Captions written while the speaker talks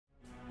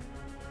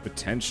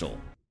Potential.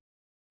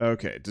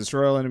 Okay,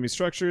 destroy all enemy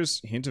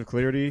structures. Hint of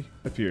clarity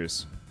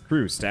appears.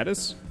 Crew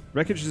status?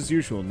 Wreckage as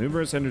usual.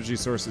 Numerous energy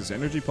sources,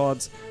 energy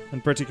pods,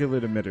 and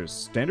particulate emitters.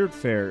 Standard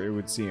fare, it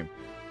would seem.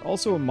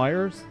 Also,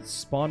 Meyer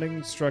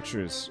spawning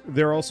structures.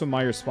 There are also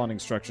Meyer spawning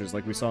structures,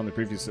 like we saw in the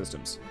previous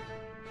systems.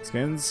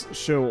 Scans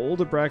show old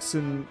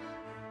Abraxian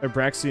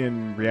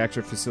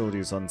reactor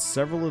facilities on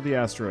several of the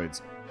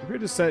asteroids. They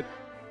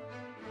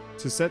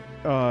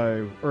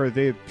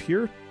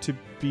appear to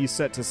be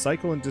set to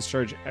cycle and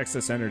discharge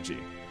excess energy.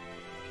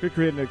 Could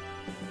create a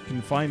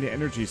confined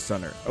energy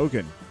stunner.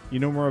 Ogun, you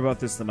know more about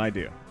this than I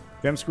do.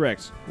 Gam's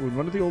correct. When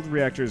one of the old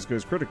reactors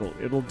goes critical,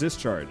 it'll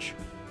discharge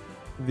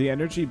the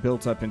energy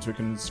built up into a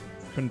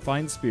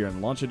confined sphere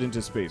and launch it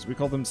into space. We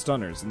call them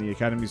stunners in the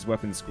Academy's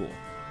weapons school.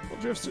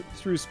 They'll drift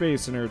through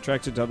space and are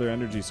attracted to other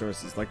energy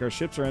sources, like our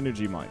ships or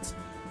energy mines.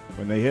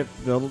 When they hit,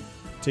 they'll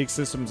take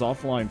systems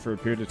offline for a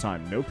period of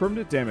time. No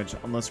permanent damage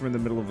unless we're in the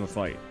middle of a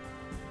fight.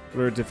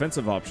 What are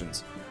defensive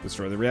options?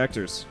 Destroy the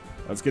reactors.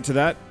 Let's get to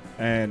that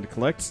and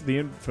collect the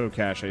info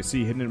cache I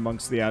see hidden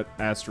amongst the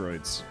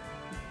asteroids.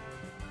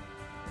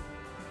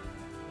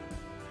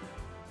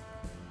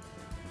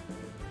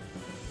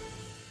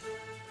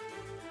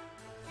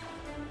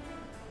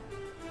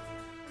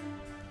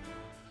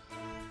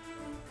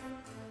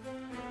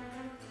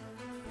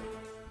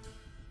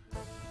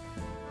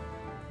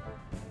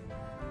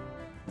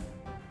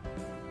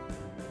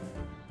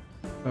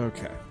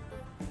 Okay.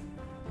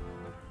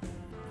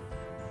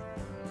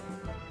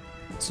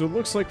 So it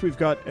looks like we've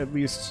got at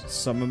least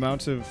some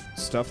amount of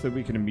stuff that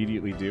we can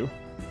immediately do.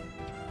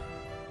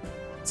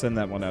 Send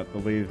that one out. The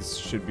lathes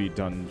should be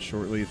done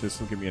shortly. This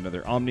will give me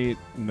another Omni,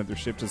 another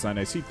ship design.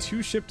 I see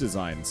 2 ship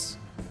designs.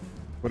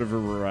 Whatever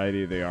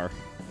variety they are.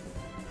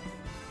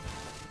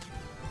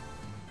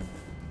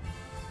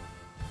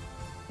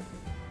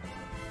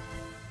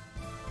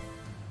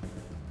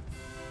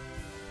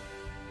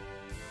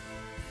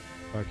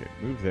 Okay,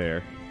 move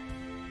there.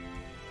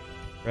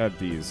 Grab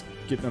these.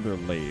 Get another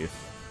lathe.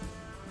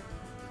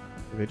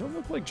 They don't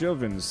look like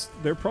Jovans.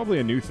 They're probably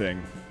a new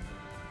thing.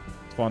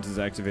 Font is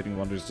activating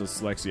Wonder's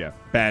dyslexia.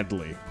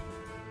 Badly.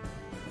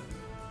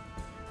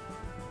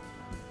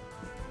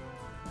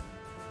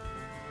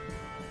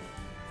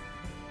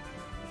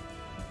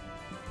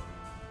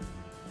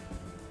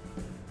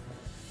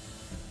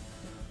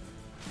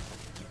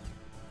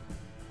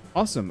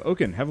 Awesome.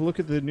 Oaken, have a look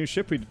at the new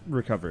ship we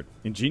recovered.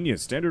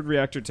 Ingenious. Standard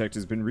reactor tech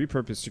has been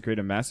repurposed to create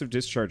a massive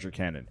discharger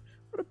cannon.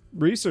 I wrote a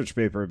research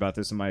paper about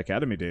this in my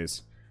academy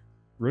days.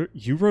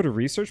 You wrote a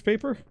research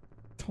paper?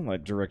 Don't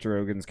let Director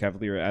Ogan's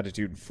cavalier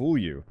attitude fool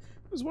you.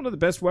 He was one of the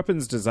best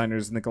weapons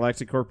designers in the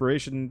Galactic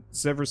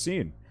Corporation's ever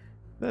seen.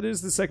 That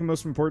is the second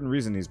most important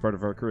reason he's part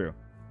of our crew.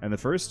 And the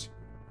first?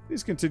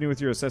 Please continue with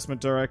your assessment,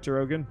 Director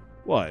Ogan.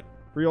 What?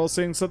 Were you all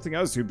saying something?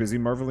 I was too busy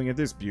marveling at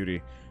this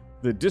beauty.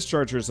 The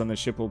dischargers on the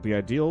ship will be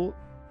ideal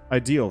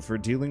for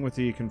dealing with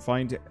the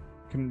confined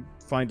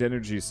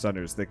energy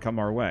stunners that come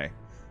our way.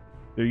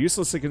 They're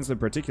useless against the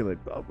particulate,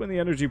 but when the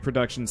energy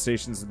production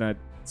stations in that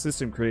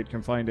system create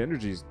confined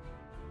energies,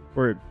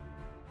 or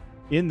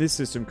in this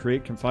system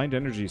create confined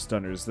energy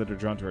stunners that are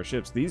drawn to our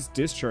ships, these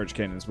discharge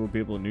cannons will be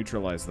able to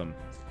neutralize them.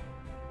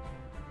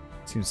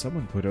 Seems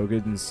someone put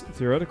Ogan's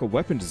theoretical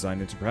weapon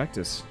design into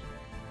practice.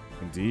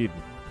 Indeed.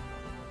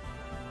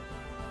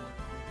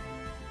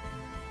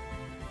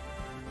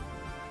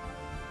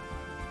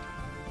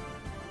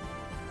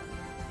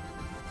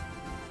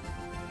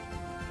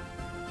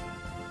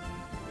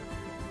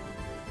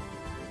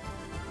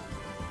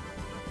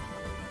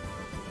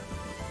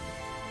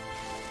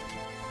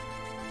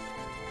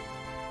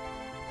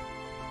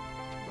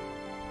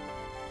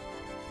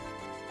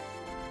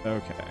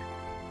 Okay.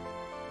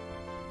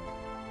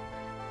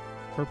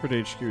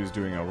 Corporate HQ is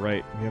doing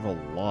alright. We have a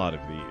lot of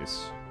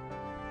these.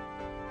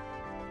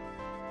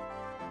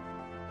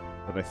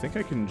 But I think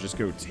I can just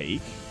go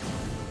take.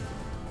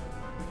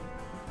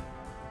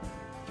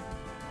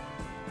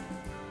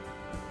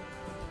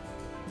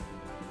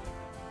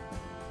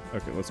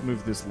 Okay, let's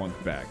move this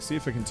lunk back. See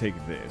if I can take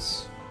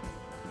this.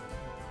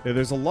 Yeah,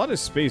 there's a lot of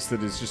space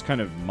that is just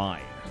kind of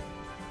mine.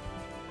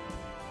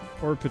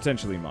 Or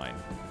potentially mine.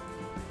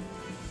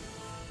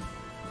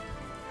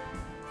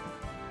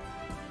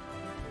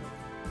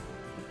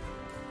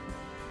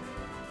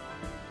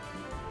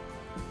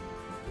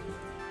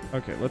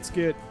 Okay, let's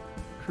get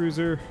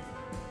cruiser.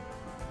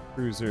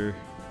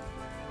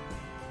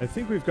 I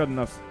think we've got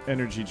enough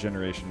energy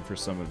generation for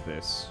some of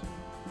this.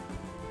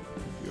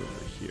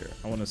 Over here.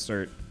 I want to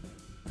start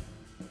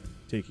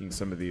taking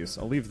some of these.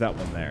 I'll leave that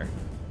one there.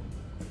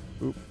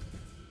 Oop.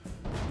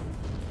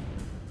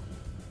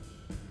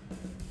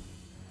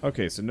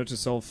 Okay, so note to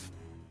self,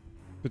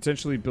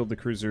 potentially build the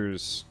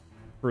cruisers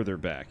further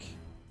back,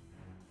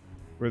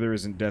 where there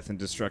isn't death and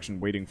destruction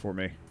waiting for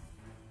me.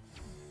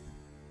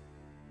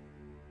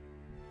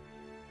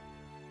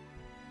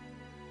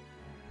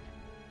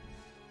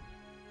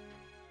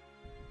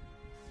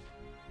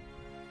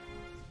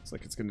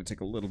 Like it's going to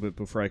take a little bit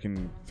before I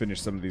can finish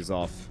some of these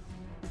off.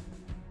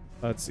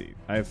 Let's see.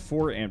 I have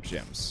 4 amp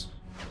gems.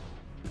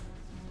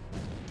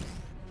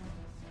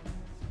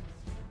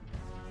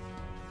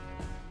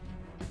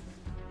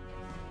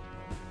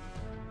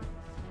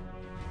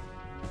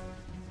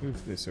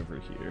 Move this over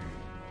here.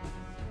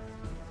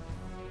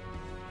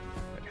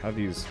 Right, how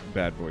these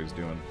bad boys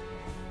doing?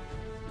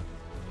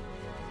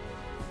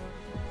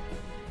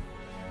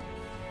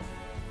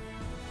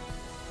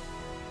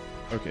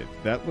 Okay,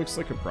 that looks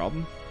like a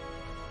problem.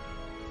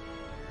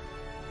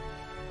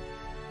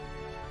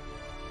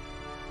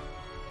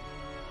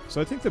 So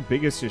I think the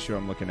biggest issue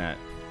I'm looking at...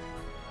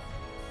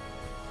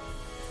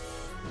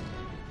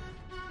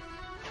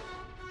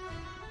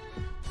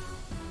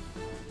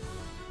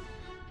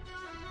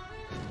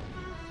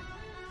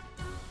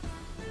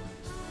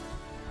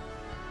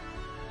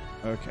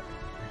 Okay.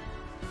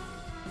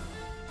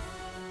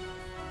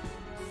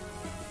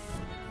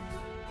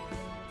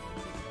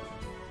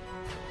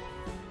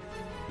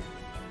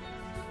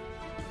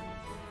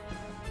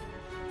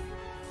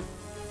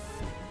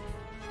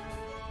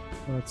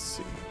 Let's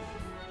see.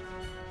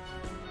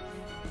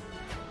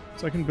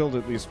 So I can build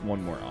at least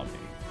one more Omni.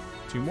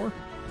 2 more?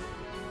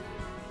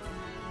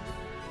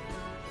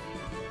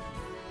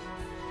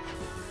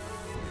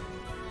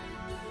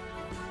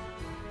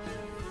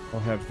 I'll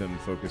have them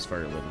focus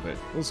fire a little bit.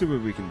 We'll see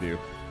what we can do.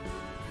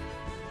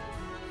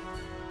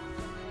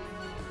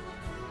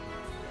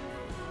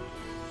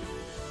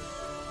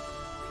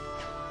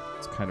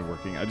 It's kind of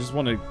working. I just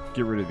want to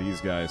get rid of these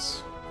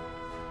guys.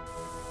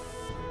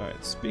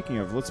 Alright, speaking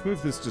of, let's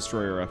move this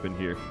destroyer up in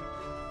here.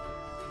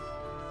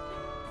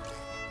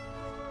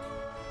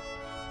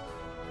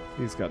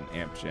 He's got an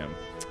amp gem.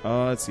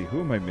 Let's see, who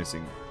am I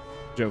missing?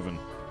 Joven.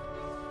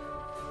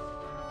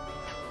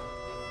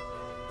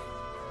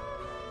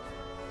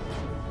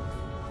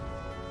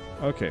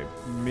 Okay,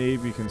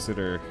 maybe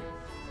consider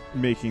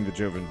making the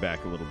Joven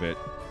back a little bit.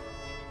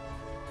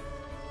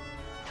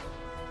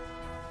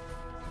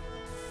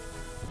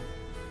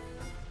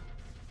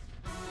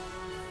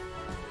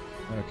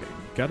 Okay,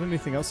 got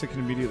anything else I can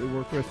immediately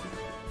work with?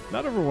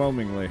 Not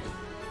overwhelmingly.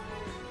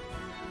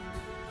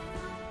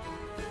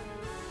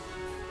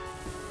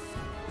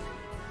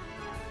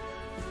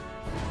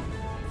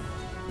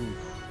 Oof.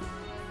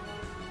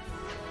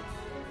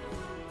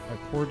 My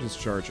poor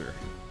discharger.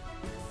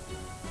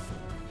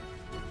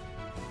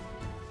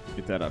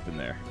 Get that up in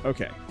there.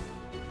 Okay.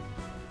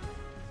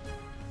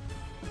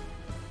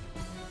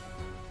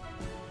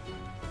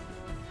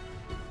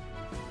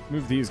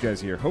 Move these guys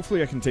here.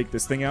 Hopefully I can take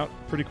this thing out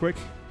pretty quick.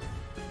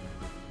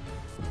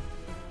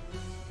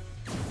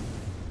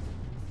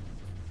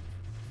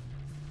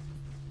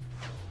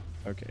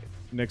 Okay.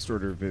 Next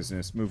order of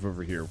business. Move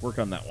over here. Work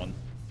on that one.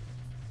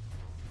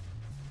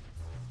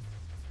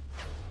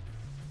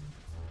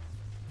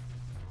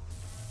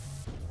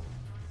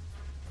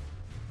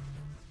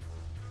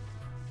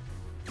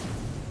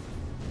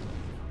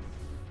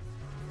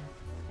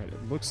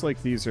 Looks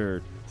like these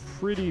are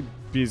pretty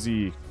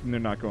busy and they're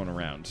not going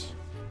around.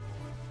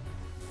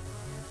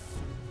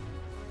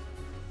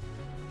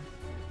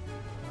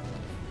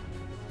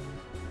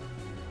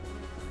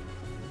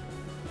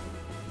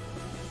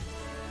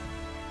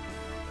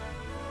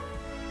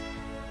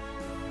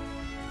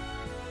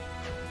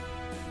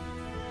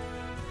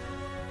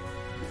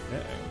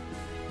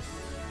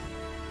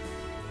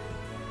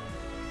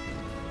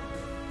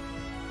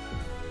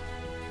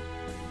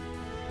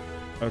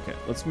 Okay,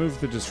 let's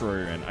move the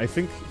destroyer in. I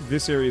think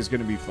this area is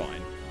going to be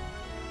fine.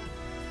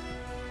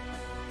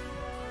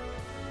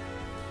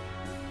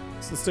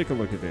 So let's take a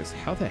look at this.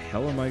 How the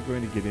hell am I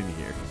going to get in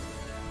here?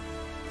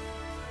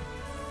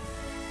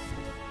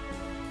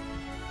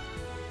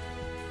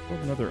 Oh,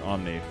 another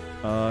Omni.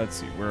 Let's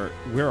see.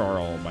 Where are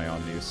all my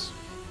Omnis?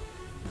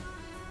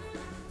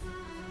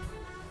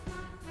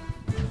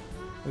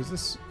 Is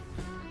this...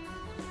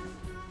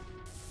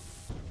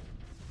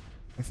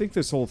 I think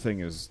this whole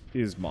thing is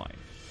mine.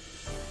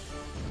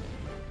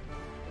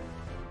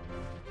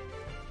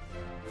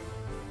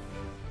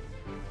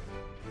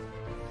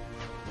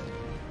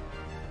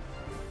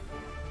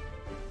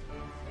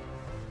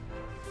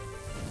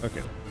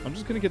 Okay, I'm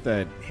just going to get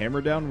that hammer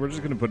down. We're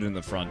just going to put it in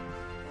the front.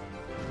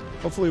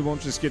 Hopefully it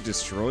won't just get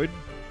destroyed.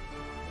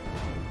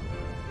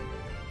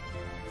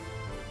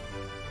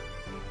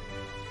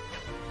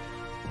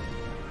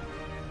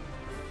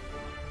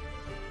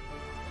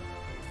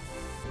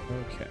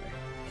 Okay.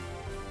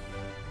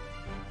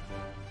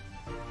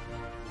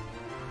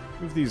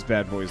 Move these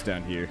bad boys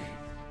down here.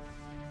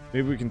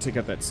 Maybe we can take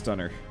out that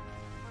stunner.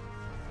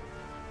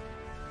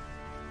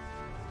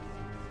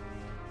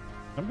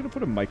 I'm going to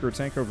put a micro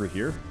tank over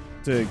here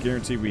to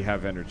guarantee we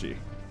have energy.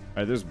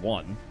 Alright, there's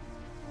one.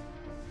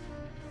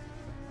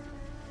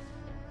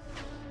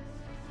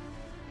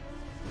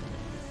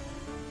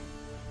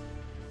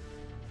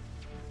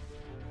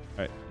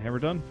 Alright, hammer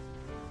done.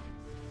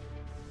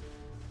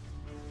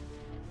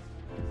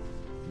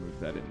 Move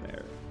that in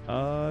there.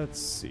 Let's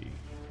see.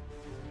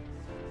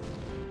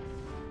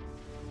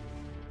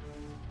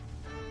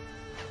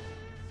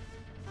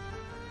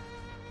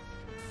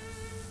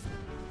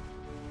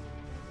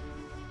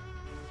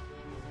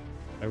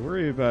 I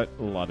worry about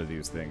a lot of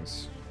these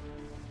things.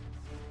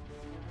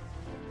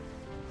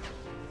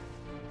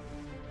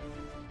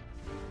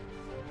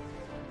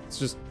 Let's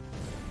just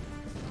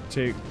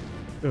take...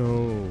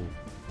 Oh.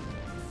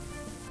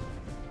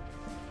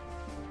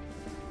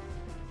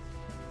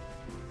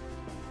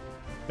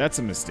 That's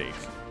a mistake.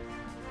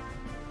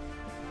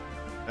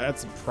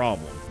 That's a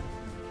problem.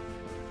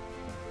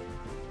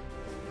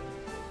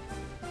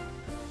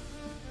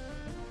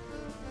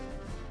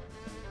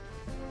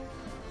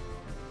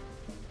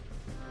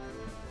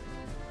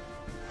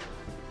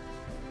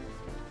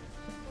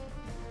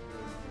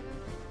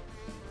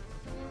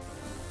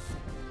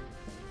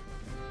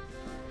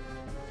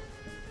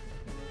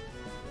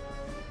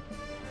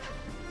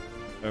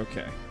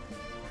 Okay.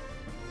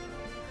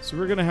 So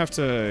we're gonna have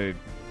to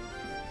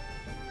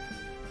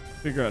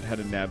figure out how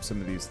to nab some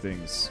of these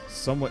things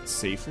somewhat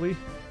safely.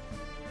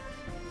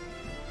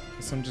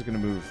 So I'm just gonna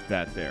move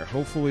that there.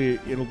 Hopefully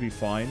it'll be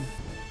fine.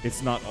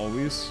 It's not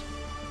always.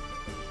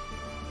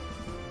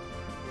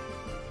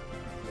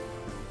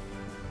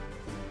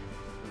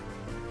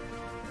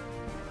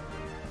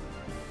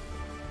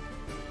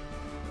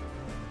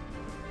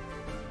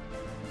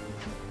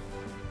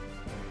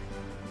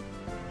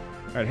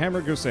 Alright,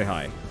 Hammer, go say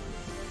hi.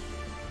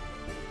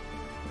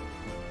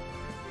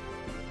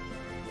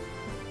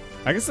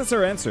 I guess that's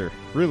our answer,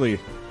 really,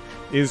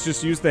 is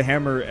just use the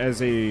hammer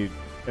as a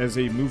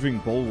moving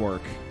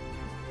bulwark.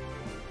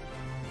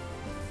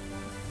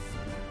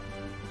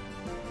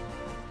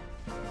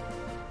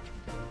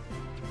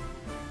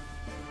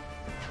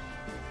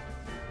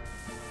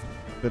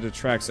 That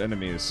attracts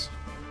enemies.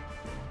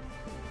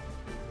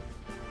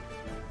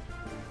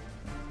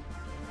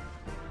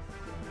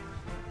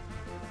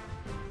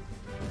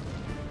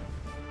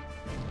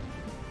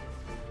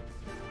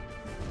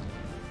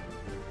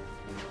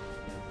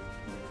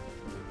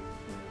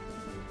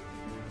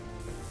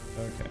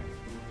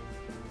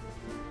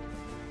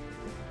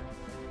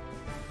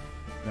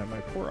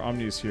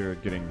 Omnis here are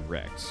getting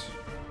wrecked.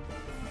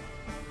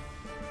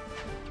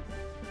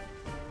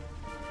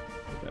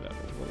 Get that out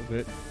a little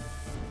bit.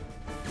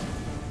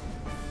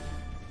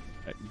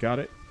 Right, got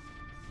it.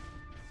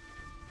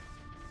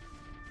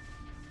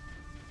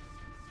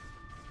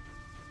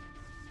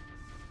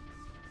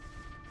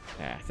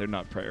 Ah, they're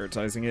not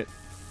prioritizing it.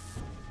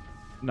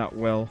 Not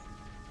well.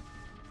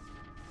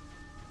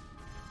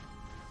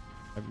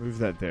 I move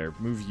that there.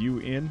 Move you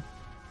in.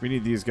 We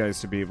need these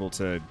guys to be able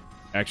to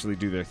actually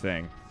do their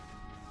thing.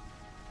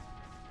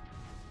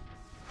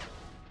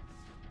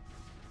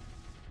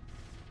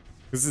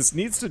 Because this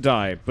needs to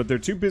die, but they're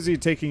too busy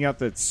taking out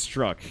that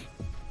struck.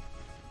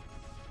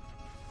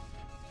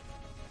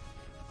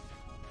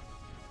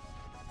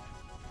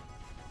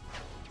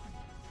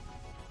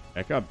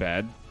 That got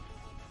bad.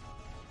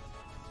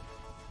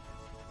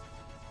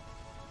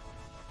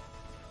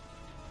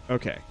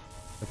 Okay.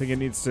 I think it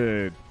needs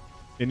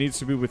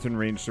to be within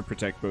range to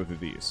protect both of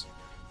these.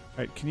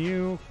 Alright, can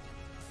you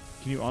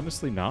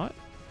honestly not?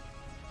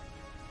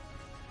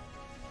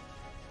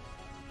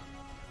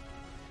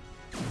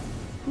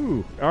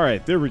 Ooh,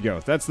 alright, there we go.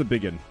 That's the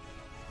big one.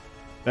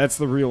 That's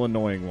the real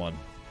annoying one.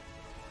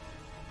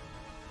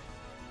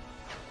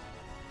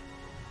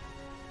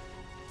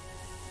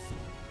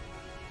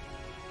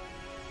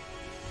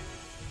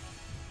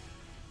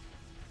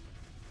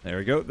 There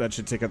we go. That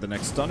should take out the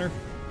next stunner.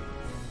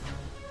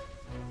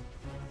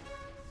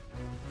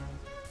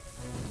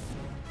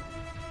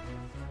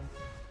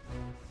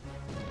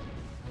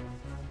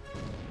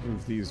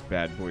 Move these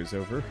bad boys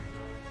over.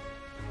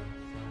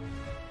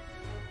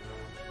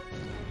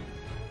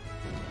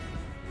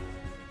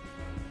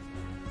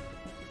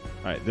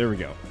 Alright, there we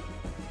go.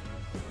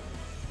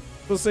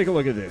 Let's take a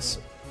look at this.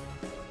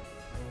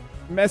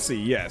 Messy,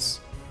 yes.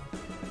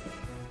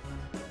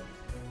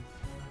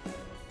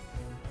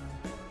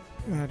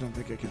 I don't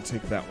think I can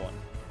take that one.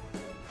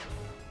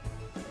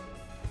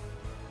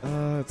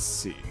 Let's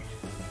see.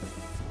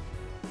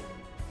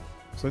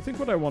 So I think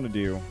what I want to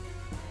do...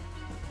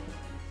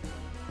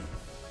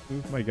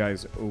 move my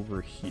guys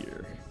over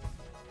here.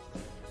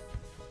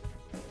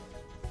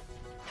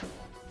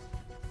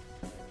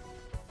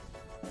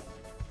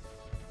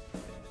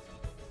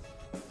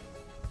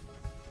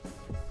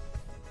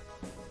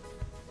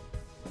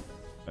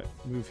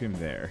 Move him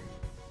there.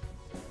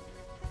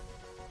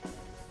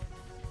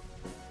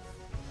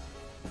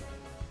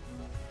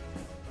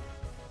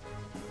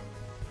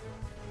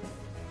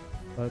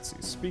 Let's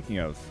see. Speaking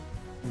of,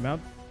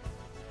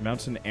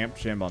 mount an amp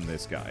gem on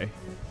this guy.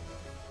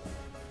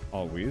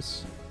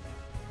 Always.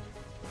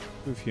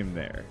 Move him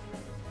there.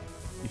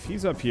 If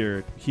he's up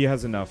here, he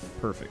has enough.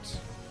 Perfect.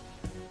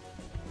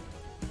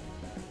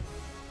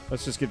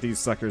 Let's just get these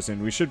suckers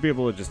in. We should be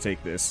able to just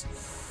take this.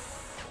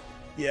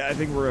 Yeah, I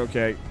think we're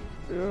okay.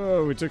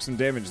 Oh, we took some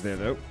damage there,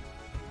 though.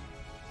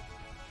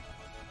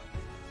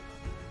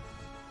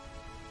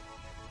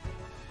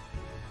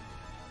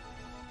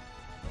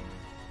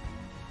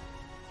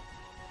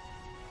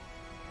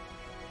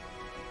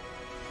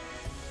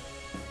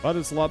 But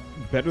it's a lot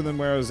better than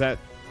where I was at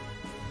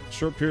a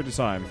short period of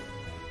time.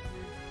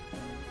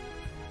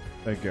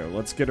 There you go.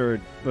 Let's get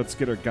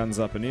our guns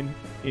up and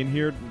in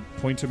here.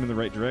 Point them in the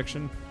right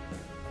direction.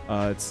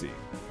 Let's see.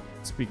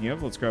 Speaking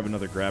of, let's grab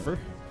another grabber.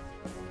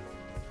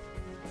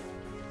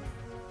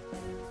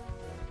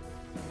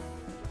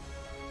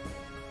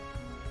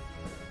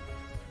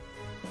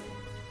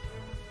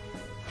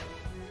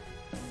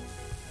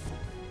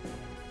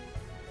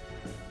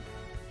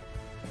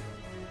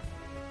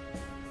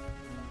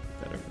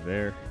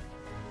 there.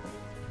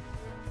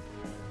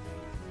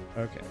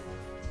 Okay.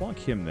 Plonk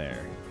him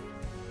there.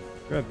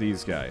 Grab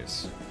these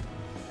guys.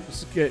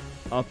 Just get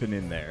up and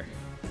in there.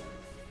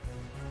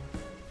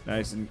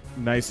 Nice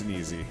and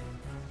easy.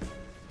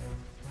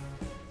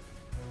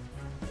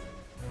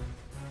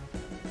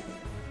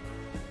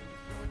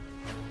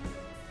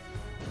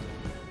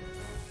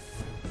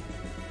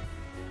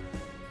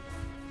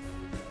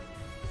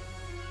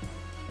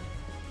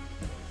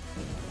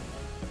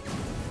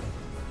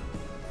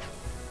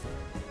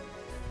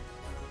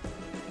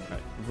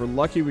 If we're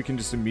lucky, we can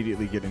just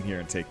immediately get in here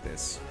and take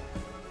this.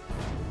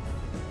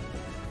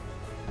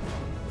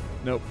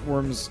 Nope,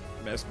 worms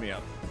messed me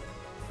up.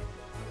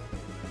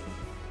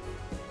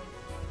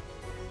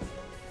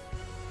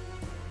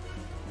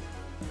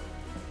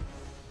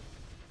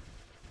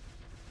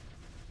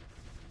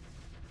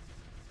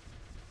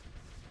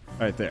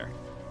 Alright, there.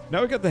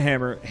 Now we got the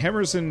hammer.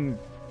 Hammer's in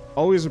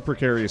always a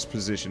precarious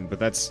position, but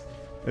that's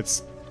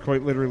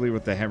quite literally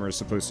what the hammer is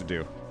supposed to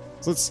do.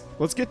 So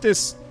let's get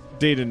this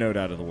data node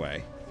out of the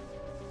way.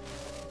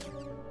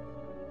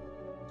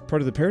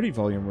 Part of the parity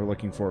volume we're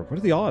looking for. What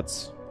are the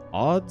odds?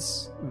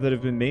 Odds that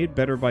have been made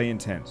better by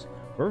intent.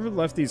 Whoever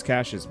left these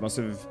caches must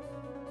have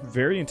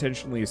very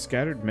intentionally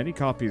scattered many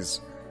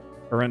copies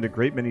around a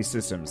great many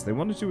systems. They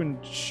wanted to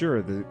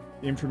ensure the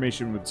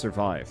information would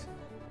survive.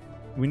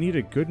 We need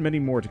a good many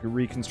more to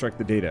reconstruct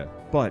the data,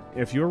 but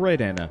if you're right,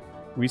 Anna,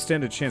 we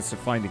stand a chance of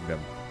finding them.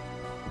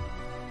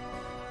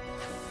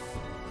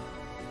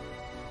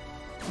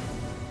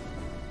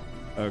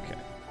 Okay,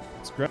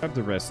 let's grab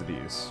the rest of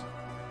these.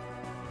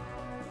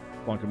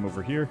 Plonk them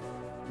over here.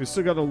 We've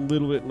still got a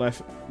little bit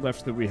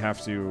left that we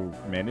have to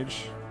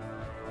manage.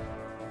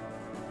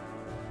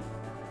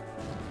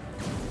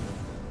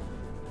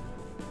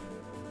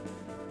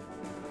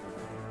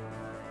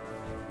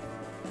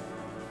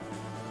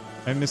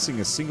 I'm missing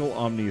a single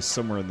Omni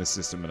somewhere in the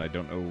system, and I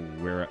don't know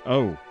where...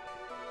 Oh!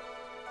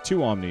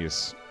 2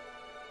 Omnis.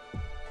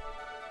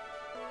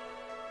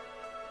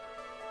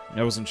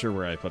 I wasn't sure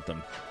where I put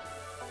them.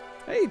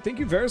 Hey, thank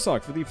you,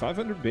 Verisok, for the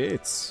 500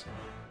 bits.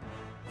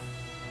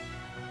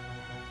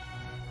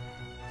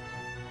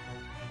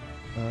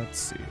 Let's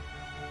see.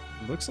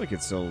 Looks like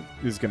it still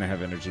is going to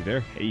have energy there.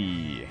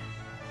 Hey.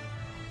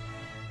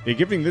 Hey,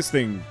 giving this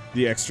thing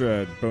the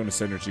extra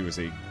bonus energy was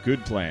a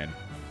good plan.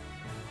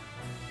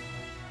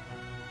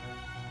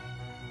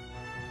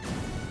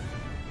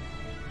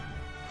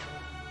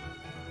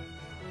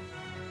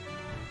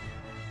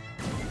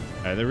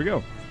 Alright, there we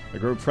go. I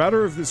grow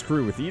prouder of this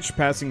crew with each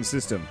passing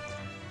system.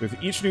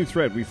 With each new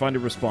thread, we find a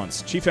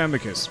response. Chief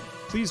Amicus,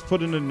 please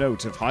put in a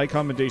note of high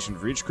commendation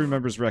for each crew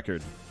member's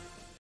record.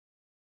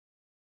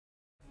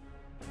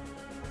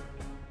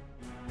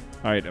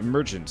 Alright,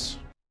 Emergent.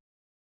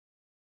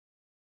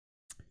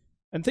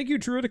 And thank you,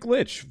 Druidic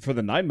Lich, for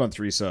the 9-month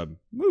resub.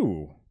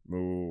 Moo.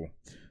 Moo.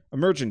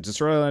 Emergent.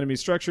 Destroy all enemy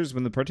structures.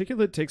 When the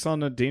particulate takes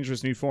on a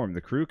dangerous new form,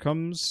 the crew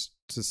comes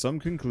to some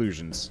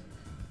conclusions.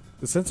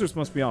 The sensors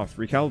must be off.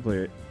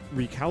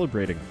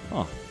 Recalibrating.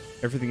 Huh.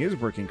 Everything is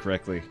working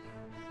correctly.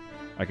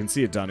 I can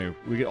see it, Danu.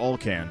 We all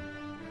can.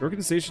 The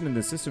organization in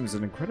the system is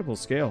an incredible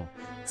scale.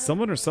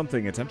 Someone or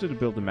something attempted to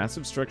build a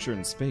massive structure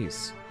in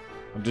space.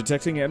 I'm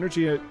detecting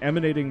energy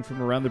emanating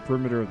from around the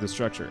perimeter of the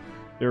structure.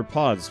 There are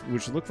pods,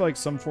 which look like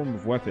some form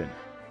of weapon.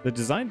 The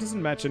design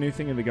doesn't match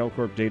anything in the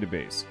Galcorp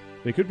database.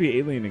 They could be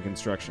alien in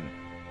construction.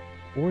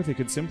 Or they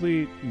could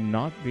simply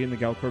not be in the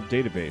Galcorp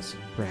database.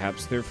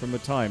 Perhaps they're from a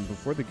time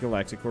before the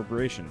Galactic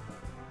Corporation.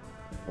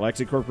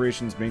 Galactic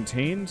Corporations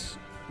maintained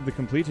the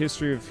complete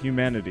history of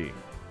humanity.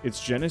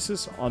 Its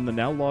genesis on the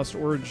now lost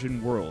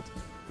origin world.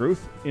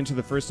 Growth into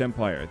the First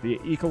Empire. The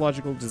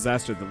ecological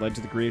disaster that led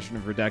to the creation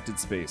of Redacted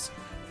Space.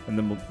 And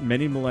the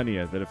many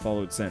millennia that have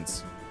followed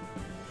since.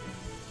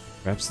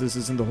 Perhaps this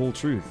isn't the whole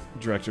truth,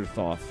 Director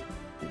Thoth.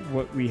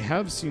 What we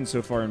have seen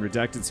so far in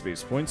Redacted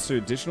Space points to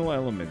additional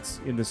elements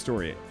in the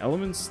story.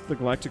 Elements the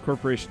Galactic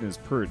Corporation has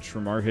purged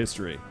from our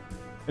history.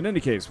 In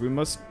any case, we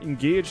must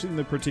engage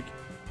the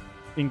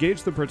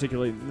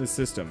particulate in the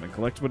system and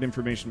collect what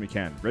information we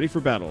can. Ready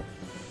for battle.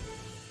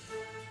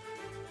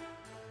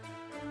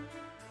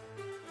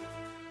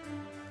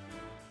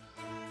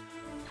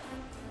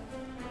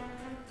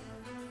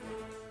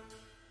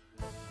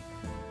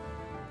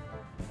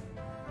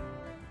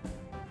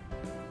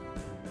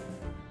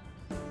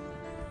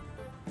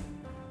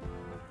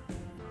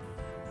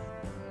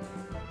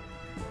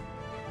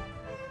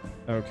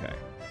 Okay.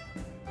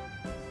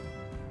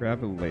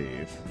 Grab a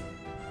lathe.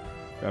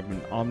 Grab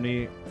an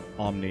Omni,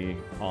 Omni,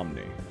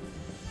 Omni.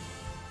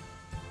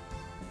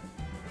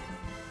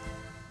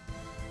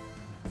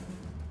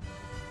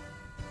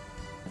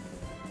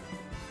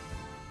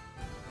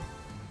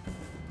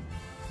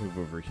 Move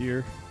over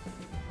here.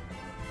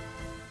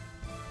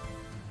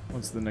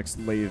 Once the next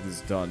lathe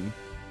is done.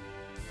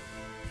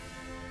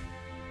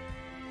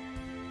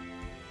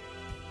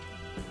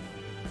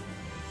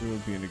 We'll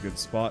be in a good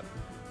spot.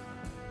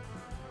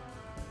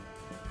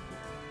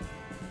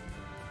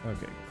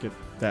 Okay, get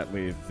that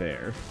lathe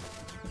there.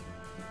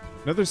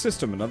 Another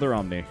system, another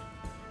Omni.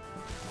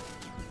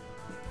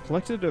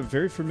 collected a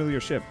very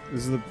familiar ship.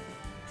 This is the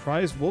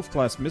prized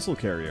Wolf-class missile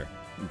carrier.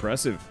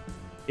 Impressive.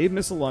 8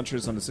 missile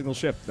launchers on a single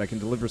ship that can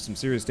deliver some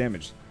serious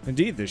damage.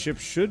 Indeed, the ship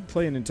should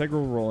play an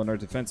integral role in our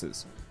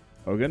defenses.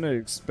 Hogan, I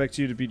expect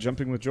you to be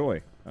jumping with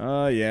joy.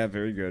 Yeah,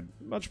 very good.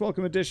 Much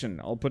welcome addition.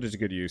 I'll put it to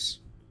good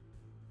use.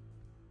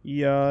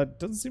 He,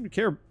 doesn't seem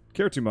to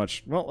care too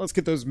much. Well, let's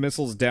get those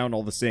missiles down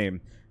all the same,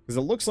 because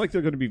it looks like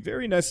they're going to be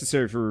very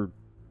necessary for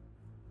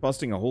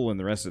busting a hole in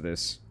the rest of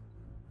this.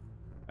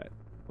 Alright,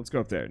 let's go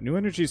up there. New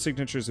energy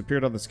signatures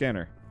appeared on the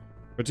scanner.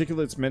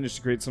 Particulates managed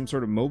to create some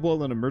sort of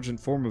mobile and emergent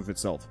form of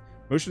itself.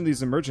 Motion of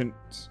these emergent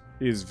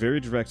is very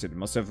directed. It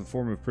must have a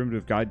form of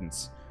primitive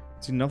guidance.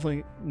 I see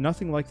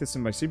nothing like this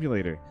in my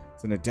simulator.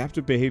 It's an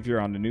adaptive behavior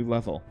on a new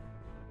level.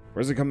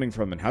 Where's it coming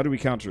from, and how do we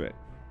counter it?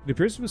 It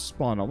appears to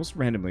spawn almost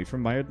randomly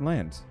from mired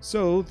land.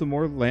 So, the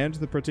more land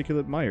the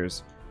particulate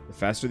mires, the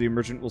faster the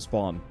emergent will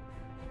spawn.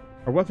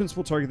 Our weapons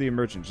will target the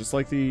emergent, just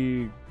like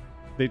they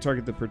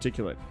target the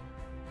particulate.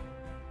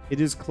 It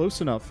is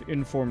close enough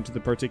in form to the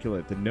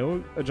particulate that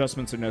no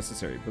adjustments are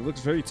necessary, but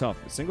looks very tough.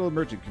 A single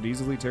emergent could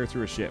easily tear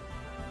through a ship.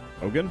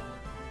 Hogan?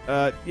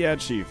 Yeah,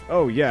 Chief.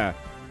 Oh, yeah.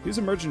 These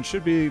emergents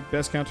should be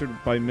best countered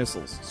by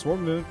missiles.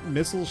 Swarm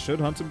missiles should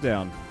hunt them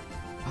down.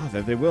 Ah,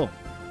 that they will.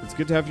 It's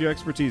good to have your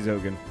expertise,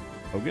 Hogan.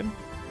 Hogan?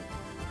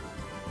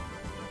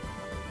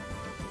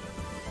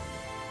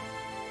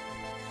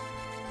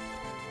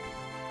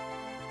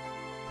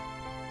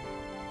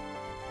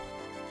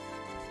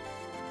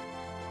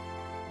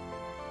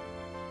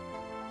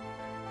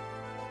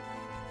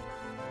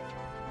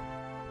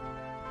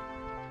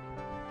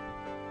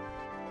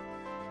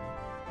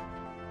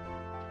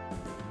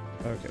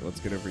 Okay, let's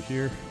get over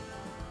here.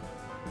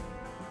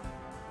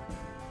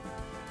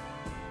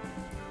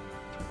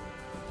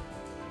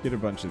 Get a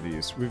bunch of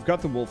these. We've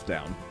got the wolf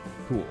down.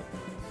 Cool.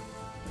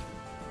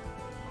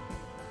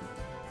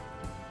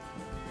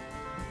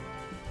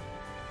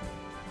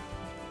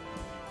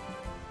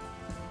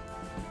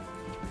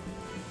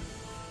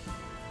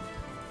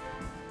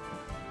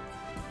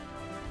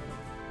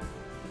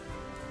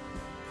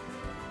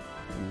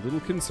 A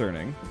little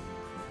concerning.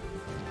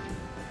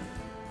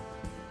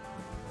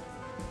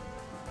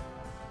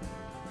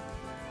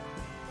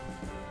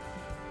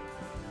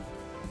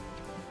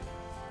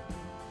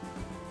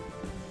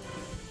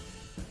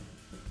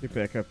 Get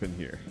back up in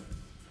here.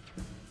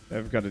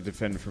 I've got to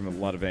defend from a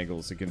lot of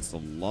angles against a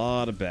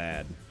lot of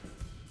bad.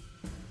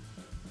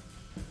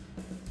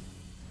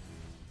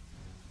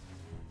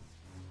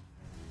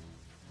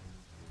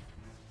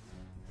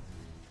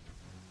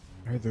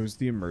 Are those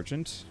the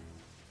Emergent?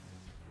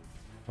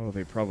 Oh,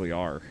 they probably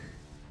are.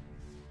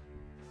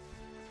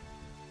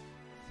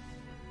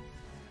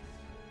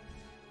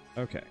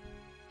 Okay.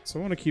 So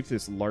I want to keep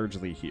this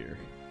largely here.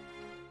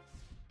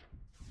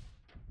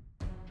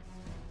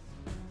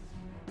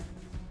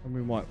 And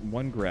we want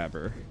one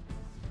grabber.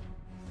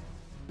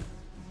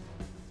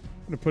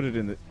 I'm gonna put it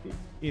in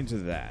into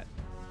that.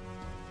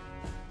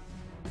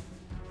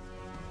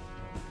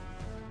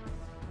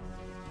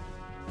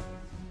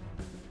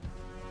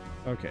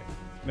 Okay.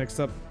 Next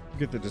up,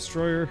 get the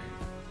destroyer.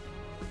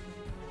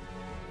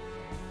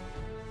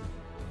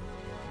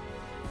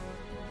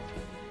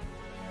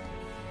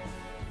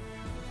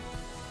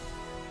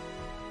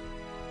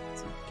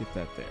 So get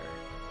that there.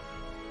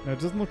 Now, it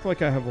doesn't look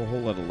like I have a whole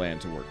lot of land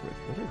to work with.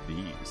 What are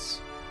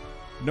these?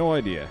 No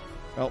idea.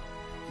 Well,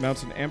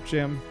 mount an amp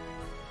gem.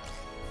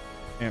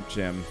 Amp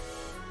gem.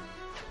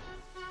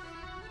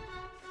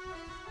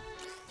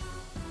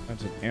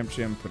 Mount an amp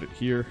gem, put it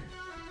here.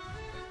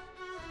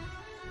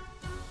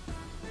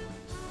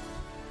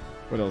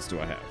 What else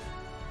do I have?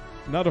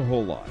 Not a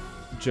whole lot.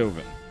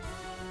 Joven.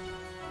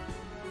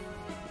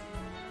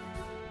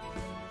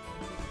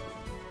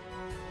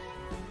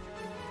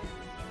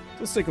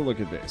 Let's take a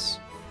look at this.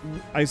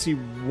 I see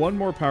one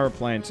more power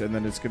plant, and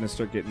then it's going to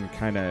start getting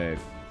kind of...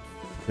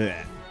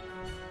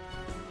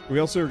 We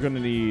also are going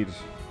to need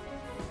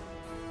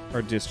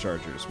our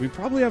dischargers. We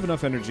probably have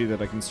enough energy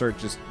that I can start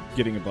just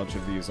getting a bunch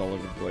of these all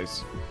over the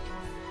place.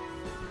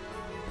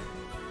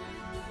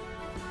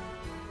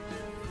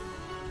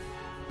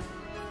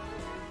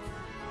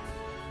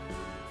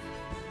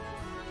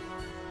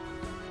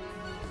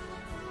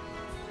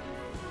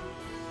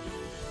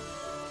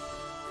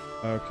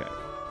 Okay.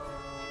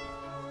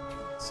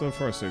 So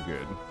far, so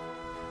good.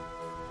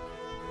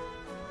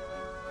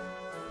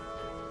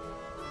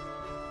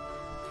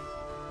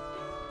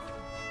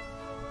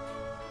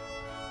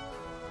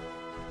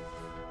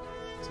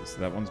 So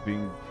that one's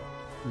being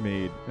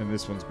made, and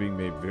this one's being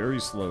made very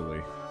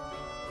slowly.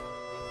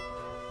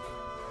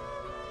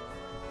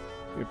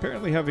 We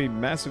apparently have a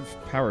massive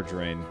power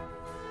drain.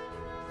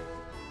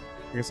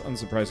 I guess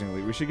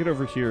unsurprisingly, we should get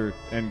over here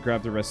and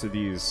grab the rest of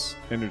these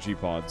energy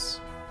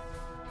pods.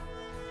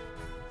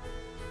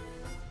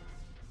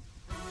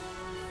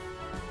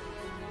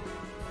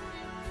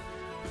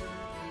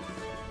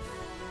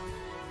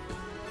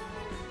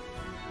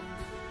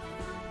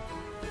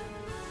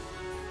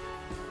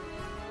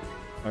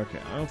 Okay,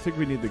 I don't think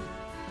we need the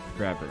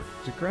grabber.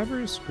 Do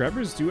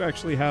grabbers do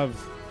actually have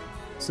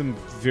some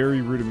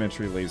very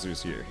rudimentary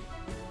lasers here.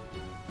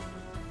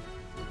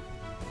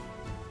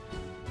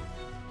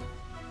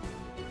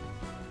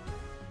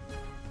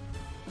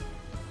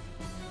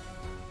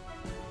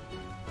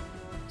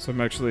 So I'm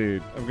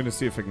going to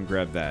see if I can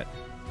grab that.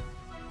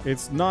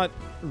 It's not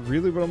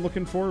really what I'm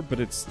looking for, but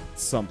it's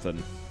something.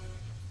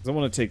 'Cause I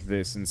want to take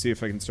this and see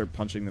if I can start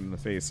punching them in the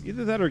face.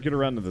 Either that or get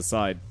around to the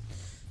side.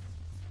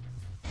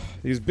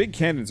 These big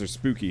cannons are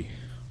spooky.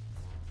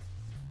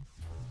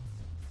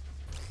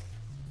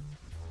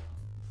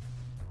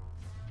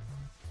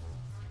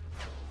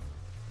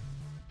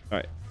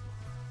 Alright.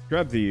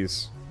 Grab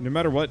these. No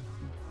matter what,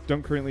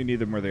 don't currently need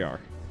them where they are.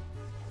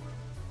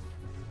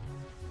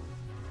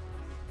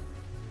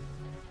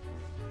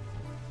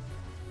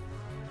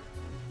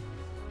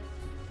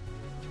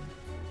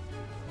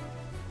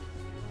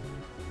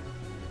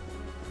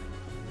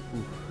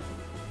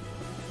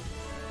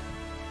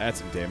 That's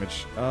some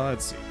damage.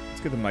 Let's see. Let's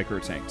get the micro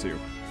tank too.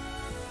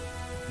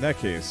 In that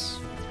case,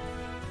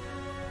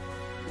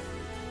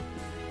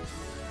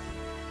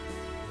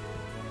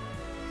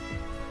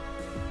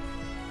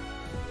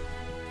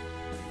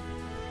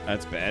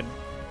 that's bad.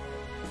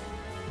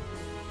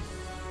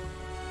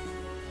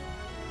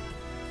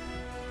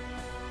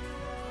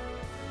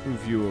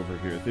 Move you over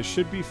here. This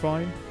should be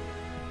fine.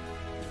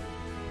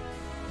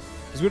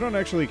 Because we don't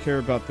actually care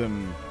about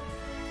them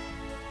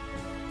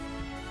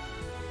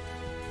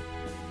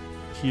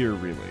here,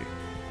 really.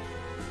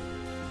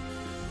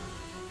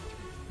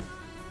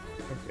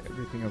 Okay,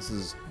 everything else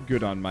is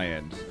good on my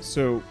end.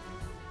 So,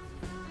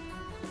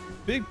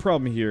 big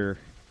problem here.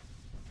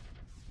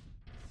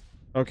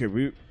 Okay,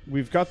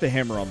 we've got the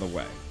hammer on the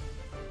way.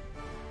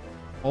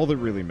 All that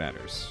really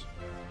matters.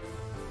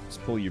 Let's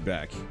pull you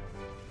back.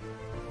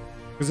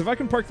 Because if I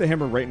can park the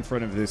hammer right in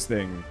front of this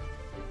thing,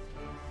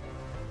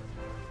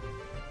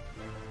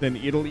 then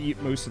it'll eat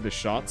most of the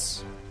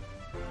shots.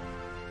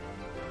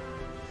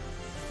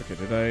 Okay,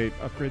 did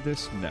I upgrade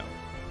this? No.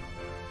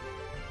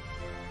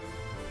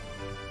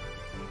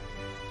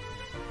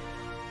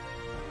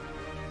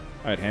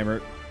 Alright,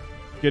 hammer.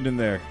 Get in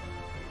there.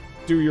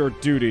 Do your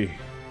duty.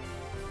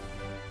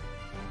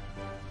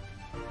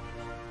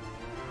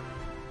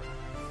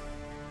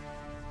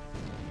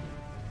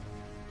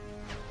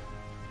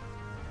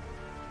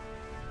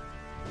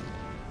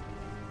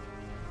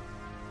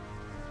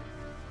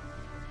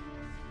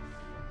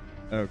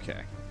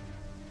 Okay.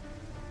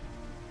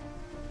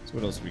 So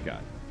what else we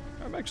got?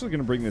 I'm actually going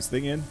to bring this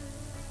thing in.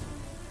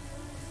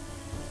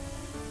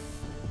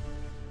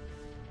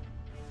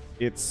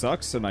 It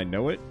sucks, and I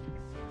know it.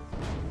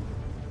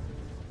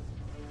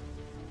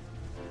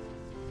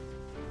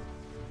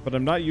 But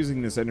I'm not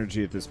using this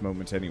energy at this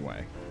moment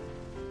anyway.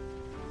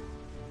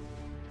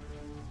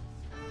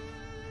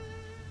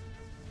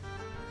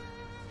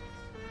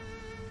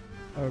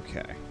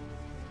 Okay.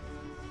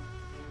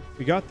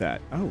 We got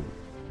that. Oh.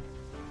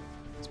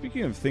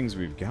 Speaking of things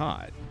we've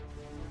got,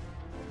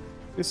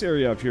 this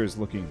area up here is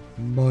looking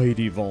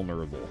mighty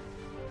vulnerable.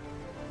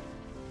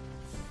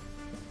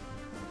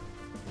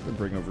 I'm gonna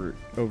bring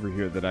over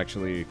here that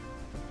actually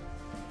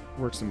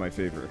works in my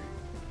favor.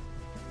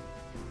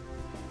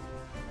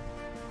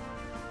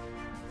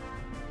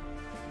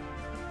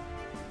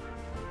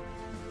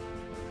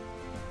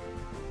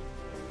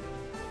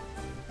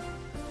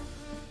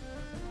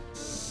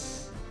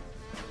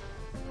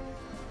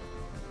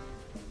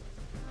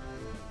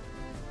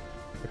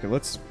 Okay,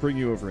 let's bring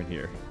you over in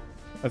here.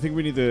 I think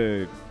we need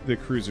the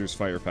cruiser's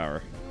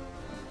firepower.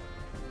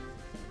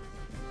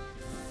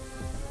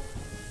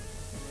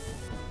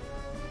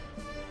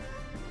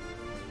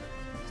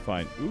 It's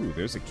fine. Ooh,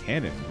 there's a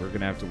cannon. We're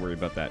gonna have to worry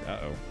about that.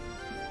 Uh-oh.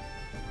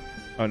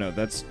 Oh no,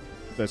 that's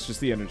just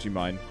the energy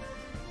mine.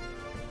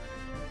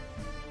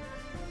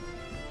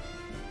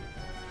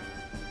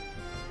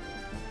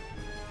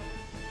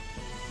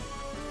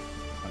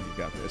 Oh, you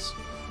got this.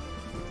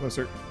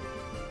 Closer.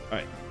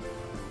 Alright.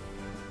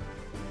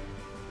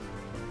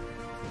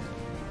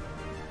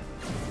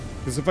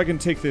 Because if I can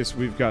take this,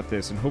 we've got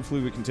this, and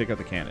hopefully we can take out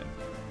the cannon.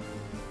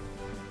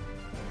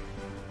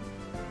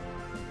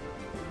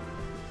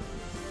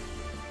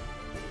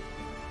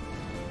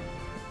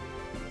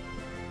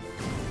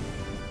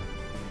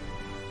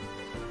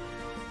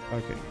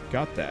 Okay,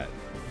 got that.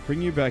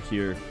 Bring you back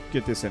here,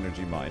 get this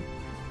energy mine.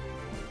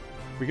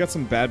 We got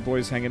some bad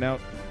boys hanging out,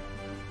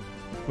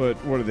 but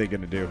what are they going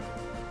to do?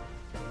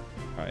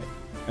 Alright,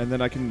 and then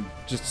I can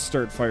just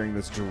start firing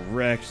this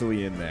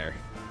directly in there.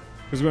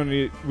 Because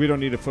we don't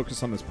need to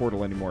focus on this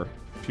portal anymore.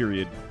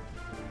 Period.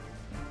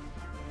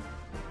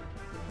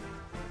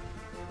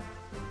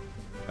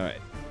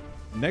 Alright.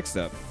 Next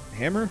up,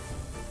 hammer.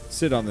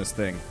 Sit on this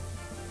thing.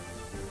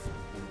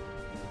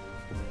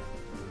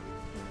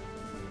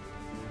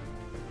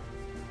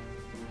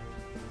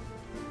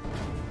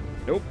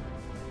 Nope.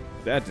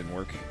 That didn't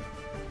work.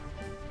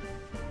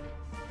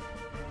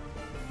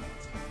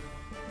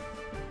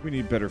 We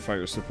need better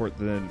fire support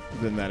than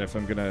that if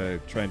I'm gonna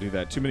try and do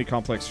that. Too many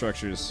complex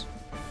structures.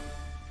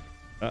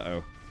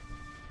 Uh-oh.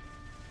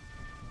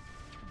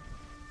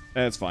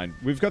 That's fine.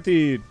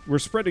 We're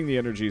spreading the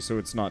energy, so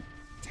it's not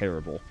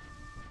terrible.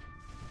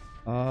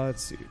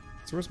 Let's see.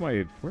 So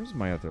where's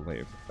my other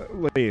lathe?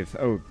 Lathe.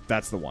 Oh,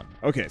 that's the one.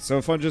 Okay, so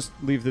if I just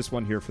leave this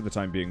one here for the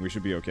time being, we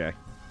should be okay.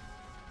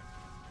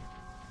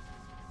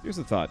 Here's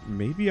the thought.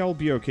 Maybe I'll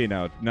be okay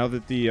now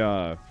that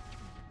the,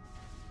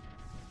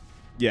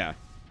 yeah.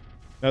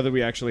 Now that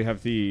we actually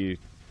have the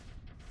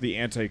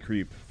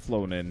anti-creep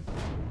flown in.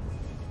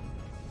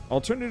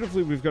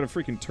 Alternatively, we've got a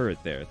freaking turret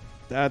there.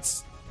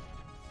 That's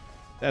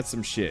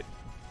some shit.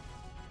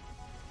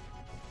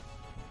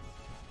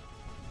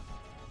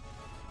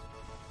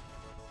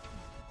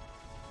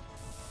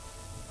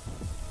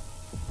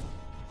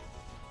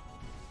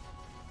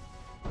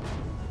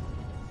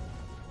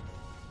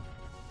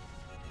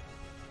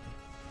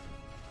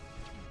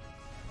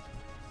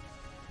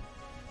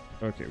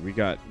 Okay, we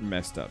got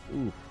messed up.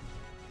 Ooh.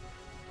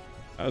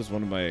 That was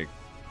one of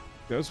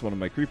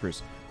my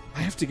creepers. I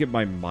have to get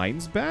my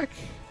mines back?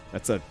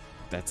 That's a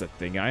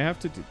thing I have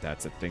to do.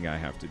 That's a thing I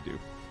have to do.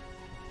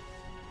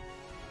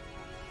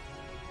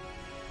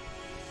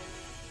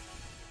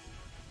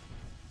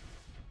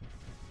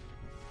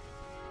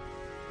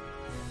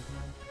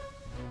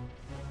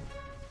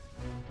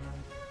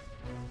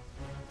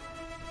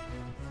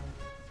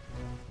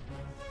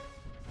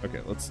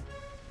 Okay, let's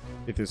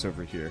get this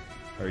over here.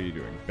 How are you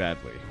doing?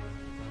 Badly.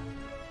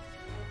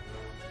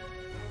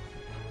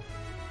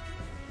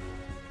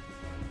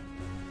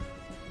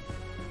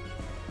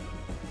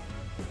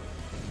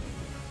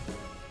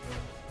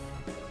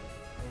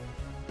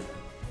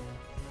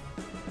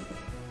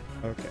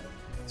 Okay,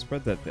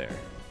 spread that there.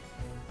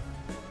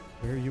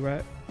 Where are you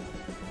at?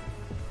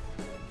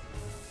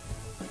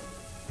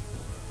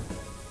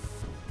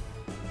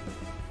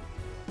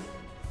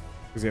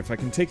 Because if I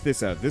can take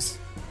this out, this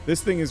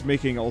thing is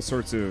making all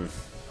sorts of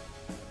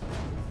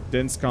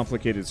dense,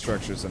 complicated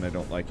structures, and I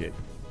don't like it.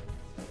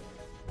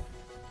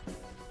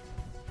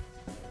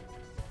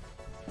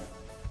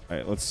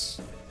 Alright,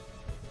 let's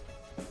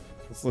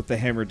let the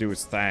hammer do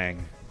its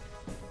thing.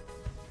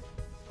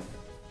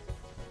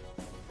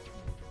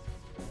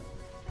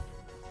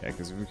 Yeah,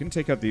 because if we can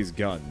take out these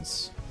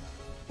guns...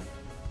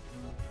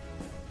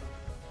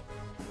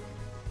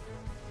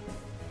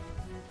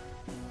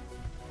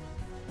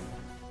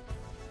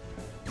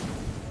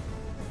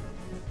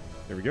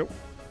 There we go.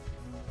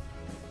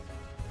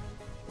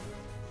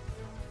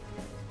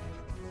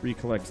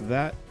 Recollect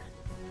that.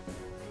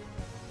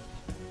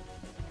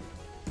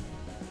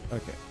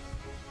 Okay.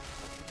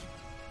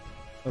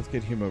 Let's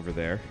get him over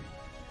there.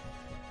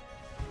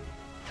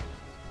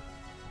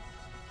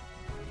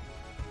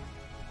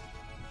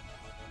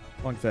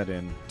 Plunk that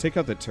in. Take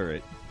out the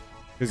turret.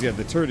 Because, yeah,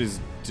 the turret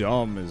is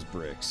dumb as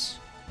bricks.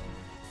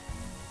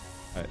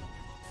 Alright.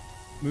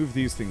 Move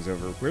these things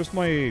over. Where's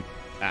my...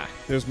 Ah,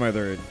 there's my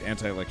other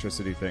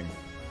anti-electricity thing.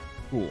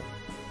 Cool.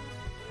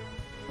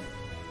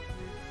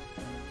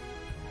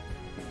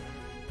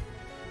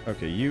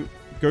 Okay, you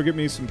go get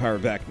me some power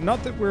back.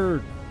 Not that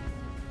we're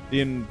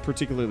in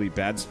particularly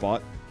bad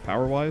spot,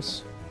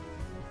 power-wise.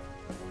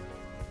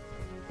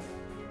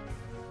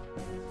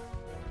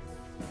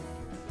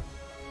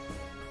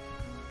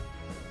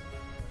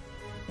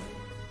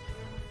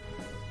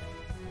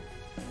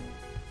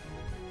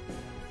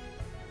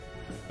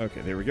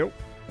 Okay, there we go.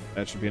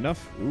 That should be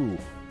enough. Ooh,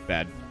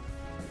 bad.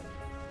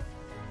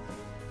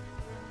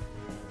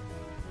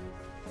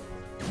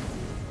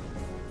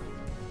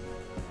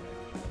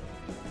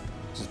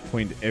 Just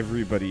point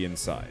everybody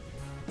inside.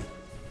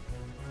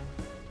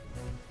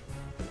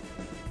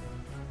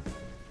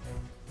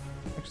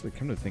 Actually,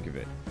 come to think of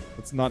it,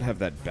 let's not have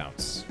that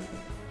bounce.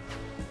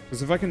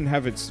 Because if I can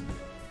have it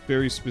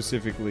very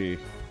specifically...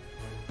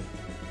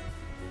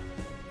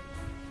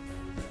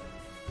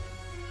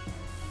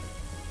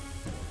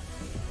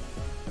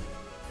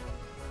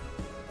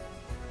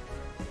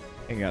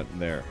 hang out in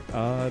there.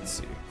 Let's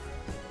see.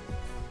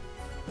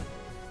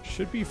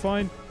 Should be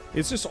fine.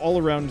 It's just all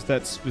around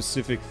that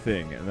specific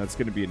thing, and that's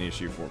going to be an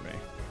issue for me.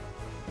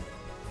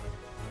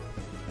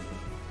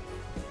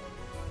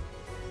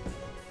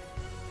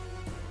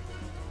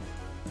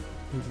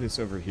 Move this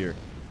over here.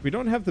 We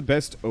don't have the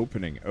best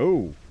opening.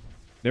 Oh,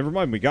 never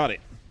mind. We got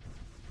it.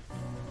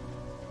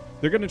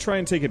 They're going to try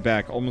and take it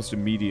back almost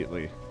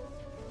immediately.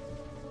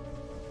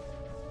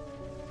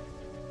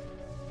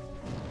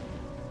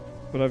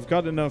 But I've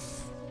got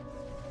enough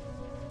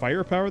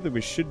firepower that we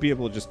should be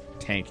able to just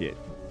tank it.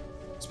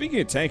 Speaking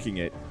of tanking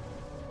it...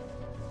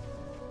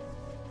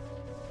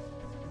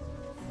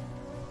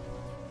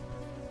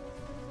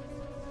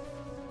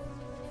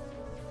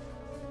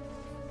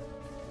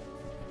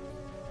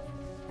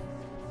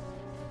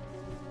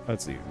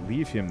 let's see.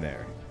 Leave him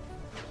there.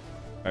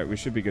 Alright, we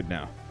should be good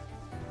now.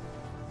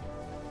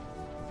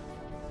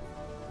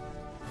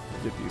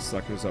 Get these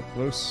suckers up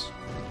close.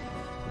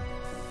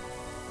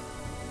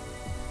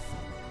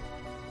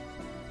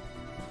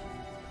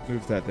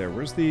 Move that there.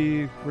 Where's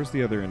the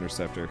other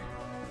interceptor?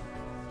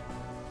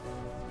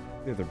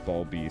 The other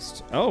ball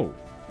beast. Oh,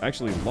 I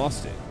actually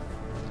lost it.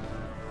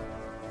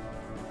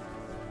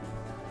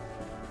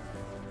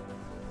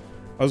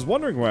 I was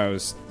wondering why I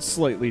was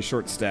slightly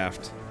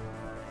short-staffed.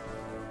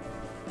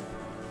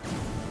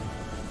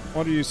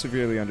 Water use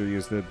severely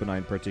underused the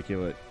benign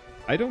particulate.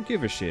 I don't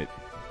give a shit.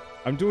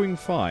 I'm doing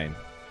fine.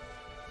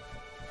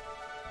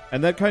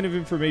 And that kind of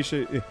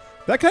information...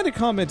 That kind of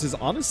comment is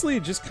honestly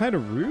just kind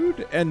of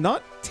rude and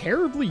not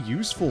terribly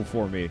useful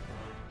for me.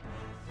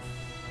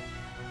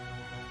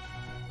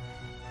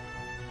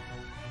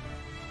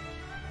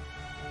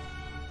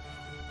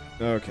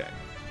 Okay.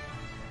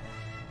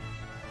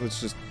 Let's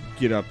just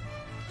get up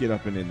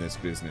and in this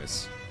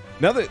business.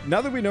 Now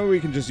that we know we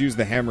can just use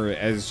the hammer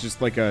as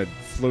just like a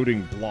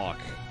floating block.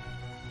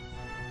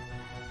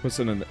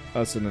 Puts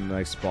us in a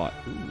nice spot.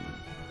 Ooh.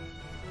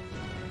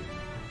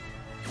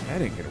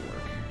 That ain't gonna work.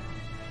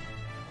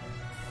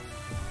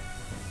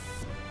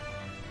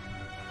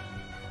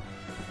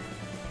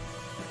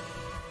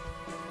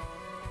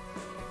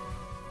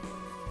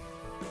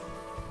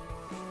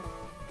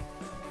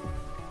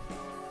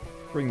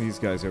 Bring these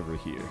guys over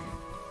here.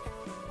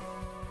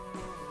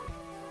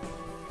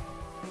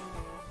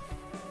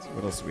 So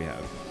what else do we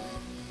have?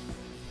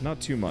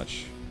 Not too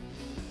much.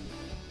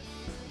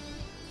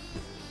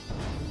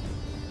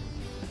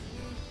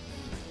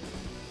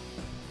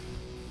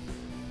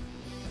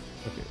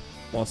 Okay,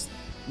 lost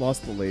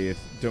the lathe.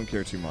 Don't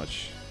care too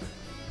much.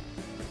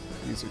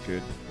 These are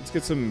good. Let's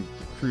get some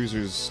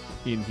cruisers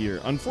in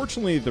here.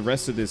 Unfortunately, the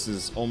rest of this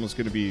is almost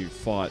going to be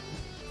fought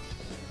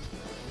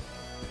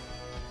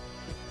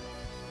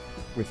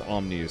with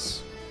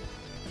Omnis.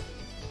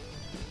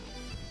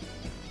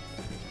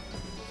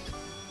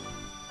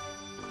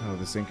 Oh,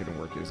 this ain't gonna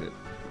work, is it?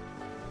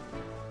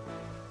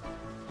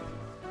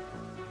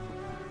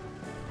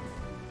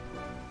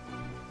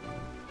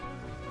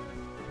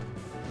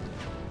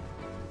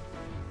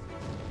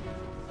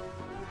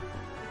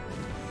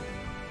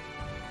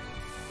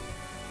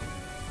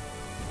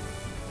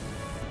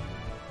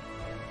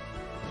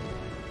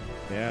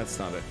 Yeah, it's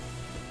not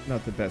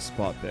the best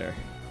spot there.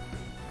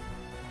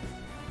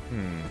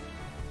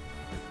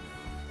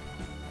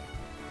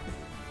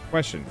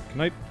 Question: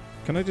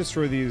 Can I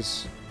destroy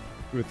these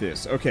with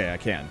this? Okay, I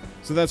can.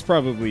 So that's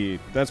probably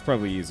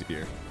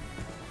easier.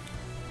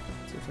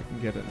 Let's see if I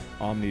can get an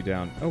Omni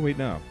down. Oh wait,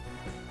 no.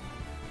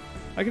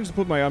 I can just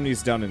put my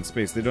Omnis down in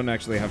space. They don't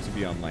actually have to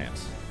be on land.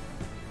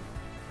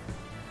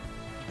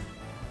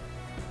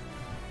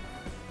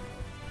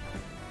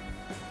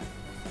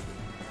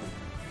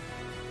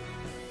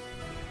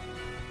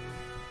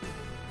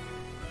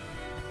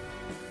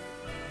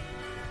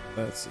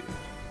 Let's see.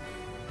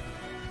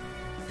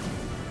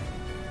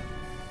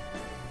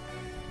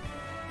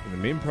 And the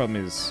main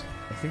problem is,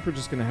 I think we're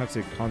just going to have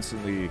to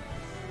constantly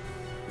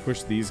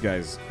push these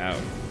guys out.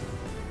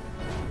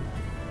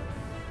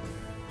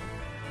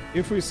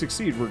 If we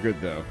succeed, we're good,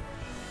 though.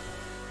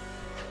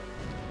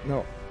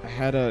 No, I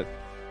had a...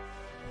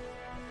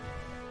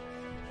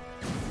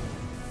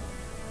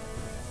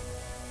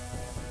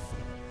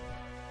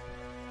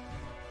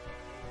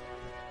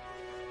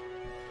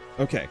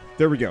 Okay,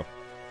 there we go.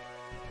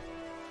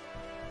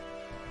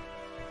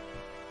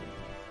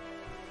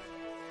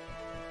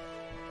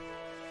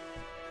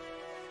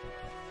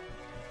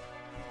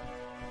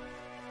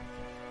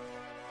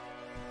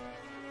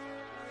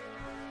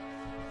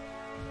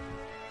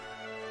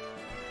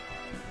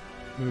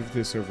 Move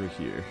this over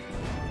here.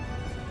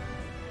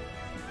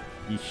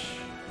 Yeesh.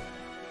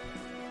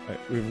 Right,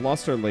 we've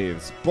lost our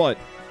lathes, but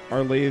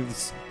our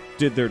lathes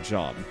did their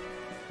job.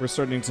 We're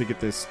starting to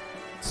get this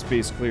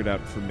space cleared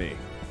out for me.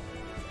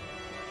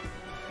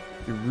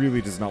 It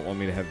really does not want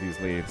me to have these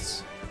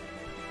lathes.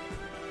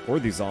 Or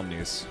these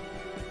Omnis.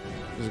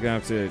 I'm just gonna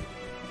have to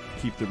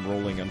keep them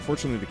rolling.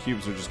 Unfortunately, the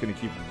cubes are just gonna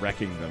keep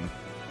wrecking them.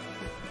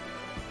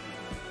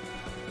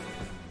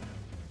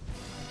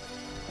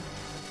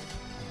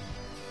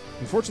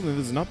 Unfortunately,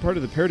 this is not part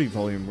of the parity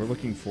volume we're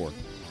looking for.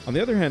 On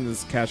the other hand,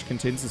 this cache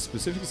contains a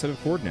specific set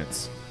of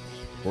coordinates.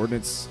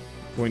 Coordinates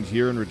point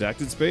here in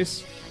Redacted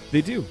Space?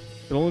 They do.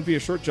 It'll only be a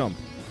short jump.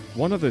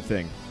 One other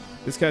thing.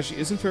 This cache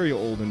isn't very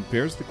old and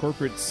bears the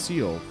corporate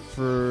seal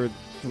for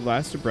the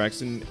last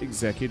Abraxan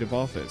Executive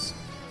Office.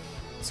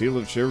 Seal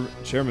of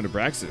Chairman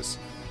Abraxas.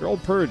 They're all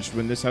purged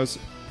when House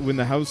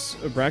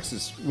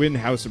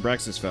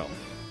Abraxas fell.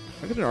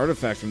 How could an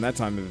artifact from that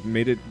time have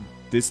made it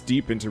this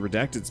deep into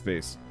Redacted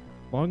Space?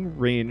 Long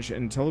range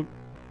and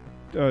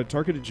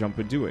targeted jump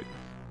would do it.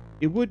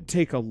 It would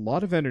take a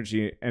lot of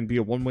energy and be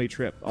a one-way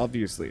trip,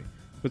 obviously,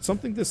 but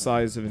something the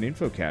size of an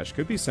info cache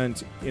could be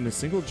sent in a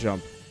single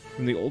jump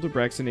from the old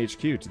Abraxan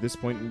HQ to this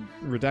point in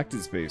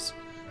Redacted Space.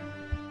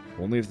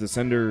 Only if the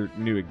sender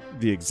knew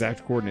the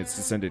exact coordinates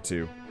to send it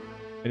to.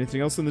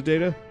 Anything else in the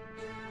data?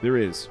 There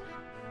is.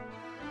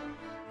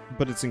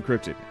 But it's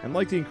encrypted, and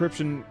like the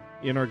encryption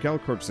in our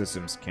Galcorp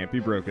systems, can't be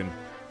broken.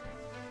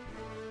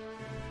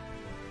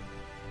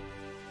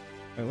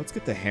 Alright, let's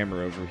get the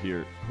hammer over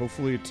here.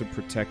 Hopefully to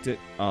protect it.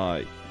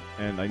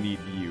 And I need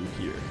you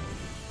here.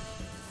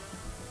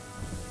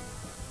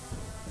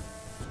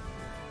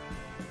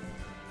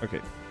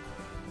 Okay.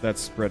 That's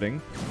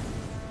spreading.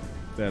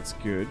 That's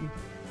good.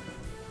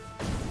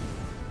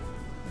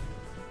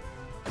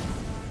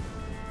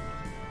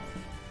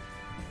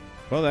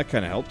 Well, that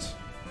kind of helped.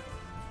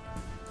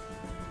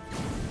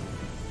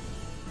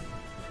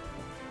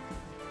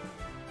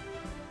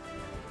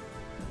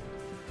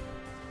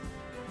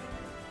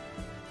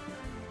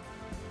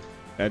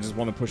 I just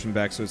want to push him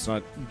back so it's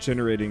not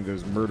generating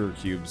those murder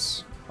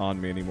cubes on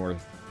me anymore.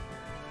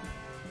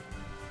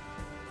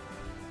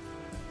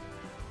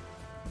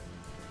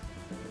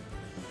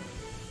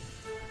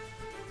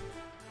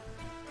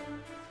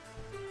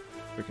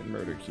 Freaking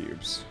murder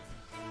cubes.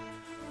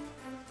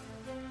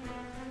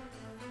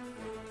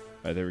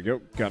 Alright, there we go.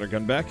 Got our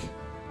gun back.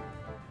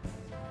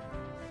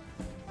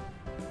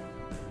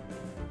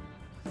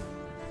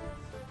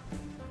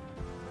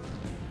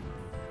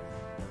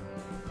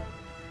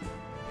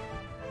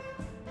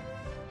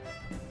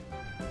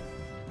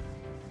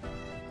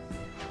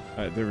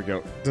 Alright, there we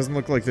go. Doesn't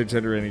look like they're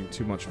generating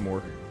too much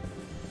more.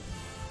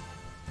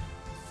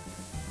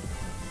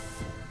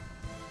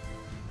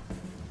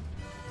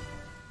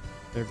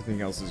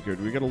 Everything else is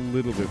good. We got a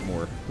little bit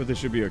more, but this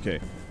should be okay.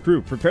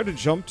 Crew, prepare to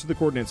jump to the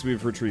coordinates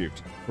we've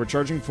retrieved. We're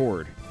charging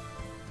forward.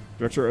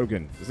 Director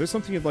Ogun, is there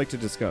something you'd like to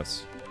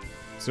discuss?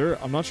 Sir,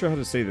 I'm not sure how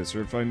to say this,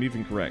 or if I'm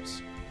even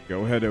correct.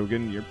 Go ahead,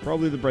 Ogun. You're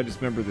probably the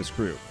brightest member of this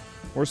crew.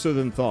 More so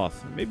than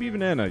Thoth. Maybe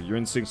even Anna. Your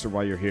instincts are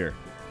why you're here.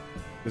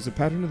 There's a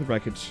pattern of the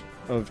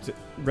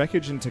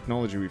wreckage and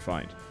technology we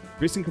find.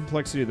 Increasing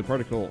complexity of the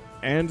particle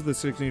and the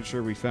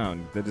signature we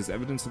found that is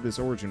evidence of this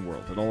origin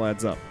world. It all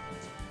adds up.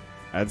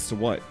 Adds to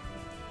what?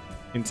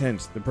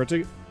 Intent. The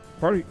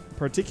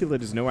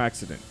particulate is no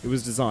accident. It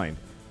was designed.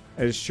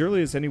 As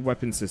surely as any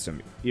weapon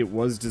system, it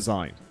was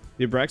designed.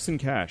 The Abraxan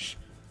cache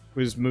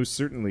was most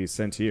certainly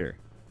sent here.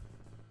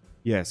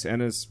 Yes,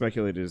 Anna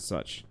speculated as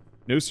such.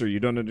 No, sir, you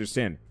don't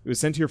understand. It was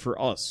sent here for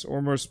us,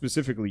 or more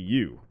specifically,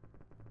 you.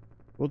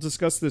 We'll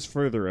discuss this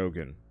further,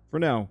 Ogun. For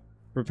now,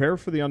 prepare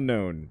for the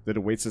unknown that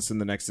awaits us in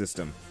the next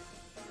system.